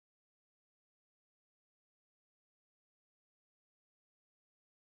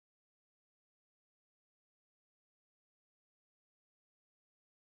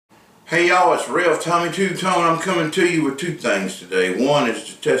Hey y'all, it's Rev Tommy Two-Tone. I'm coming to you with two things today. One is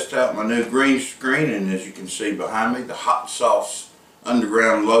to test out my new green screen, and as you can see behind me, the Hot Sauce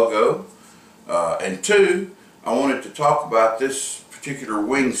Underground logo. And two, I wanted to talk about this particular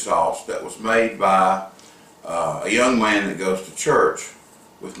wing sauce that was made by a young man that goes to church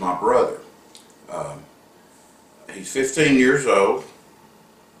with my brother. He's 15 years old,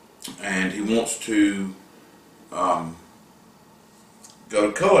 and he wants to go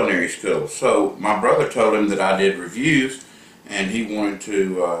to culinary school. So my brother told him that I did reviews, and he wanted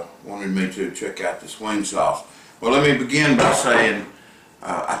me to check out this wing sauce. Well, let me begin by saying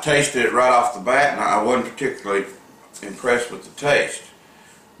I tasted it right off the bat, and I wasn't particularly impressed with the taste.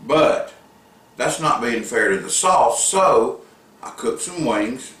 But that's not being fair to the sauce, so I cooked some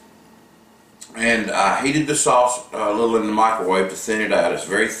wings, and I heated the sauce a little in the microwave to thin it out. It's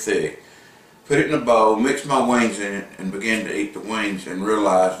very thick. Put it in a bowl, mixed my wings in it, and began to eat the wings, and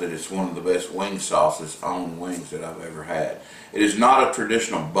realized that it's one of the best wing sauces on wings that I've ever had. It is not a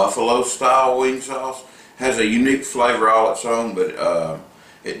traditional buffalo style wing sauce. It has a unique flavor all its own, but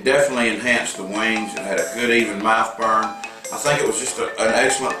it definitely enhanced the wings. It had a good even mouth burn. I think it was just an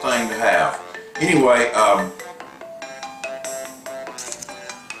excellent thing to have. Anyway,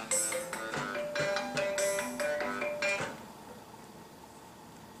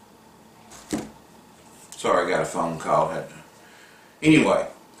 sorry, I got a phone call. Anyway,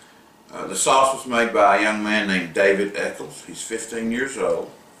 the sauce was made by a young man named David Echols. He's 15 years old,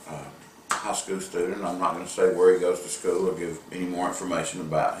 high school student. I'm not going to say where he goes to school or give any more information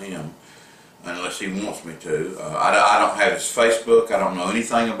about him unless he wants me to. I don't have his Facebook. I don't know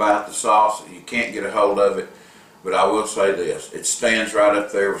anything about the sauce. You can't get a hold of it. But I will say this. It stands right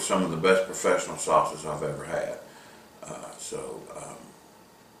up there with some of the best professional sauces I've ever had.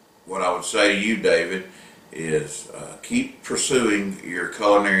 What I would say to you, David, is keep pursuing your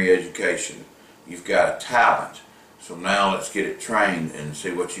culinary education. You've got a talent, so now let's get it trained and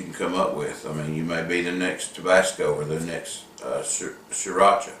see what you can come up with. I mean, you may be the next Tabasco or the next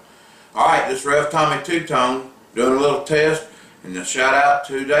Sriracha. Alright, this is Rev Tommy Two-Tone doing a little test, and a shout out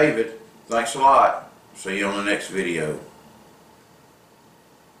to David. Thanks a lot. See you on the next video.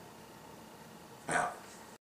 Out.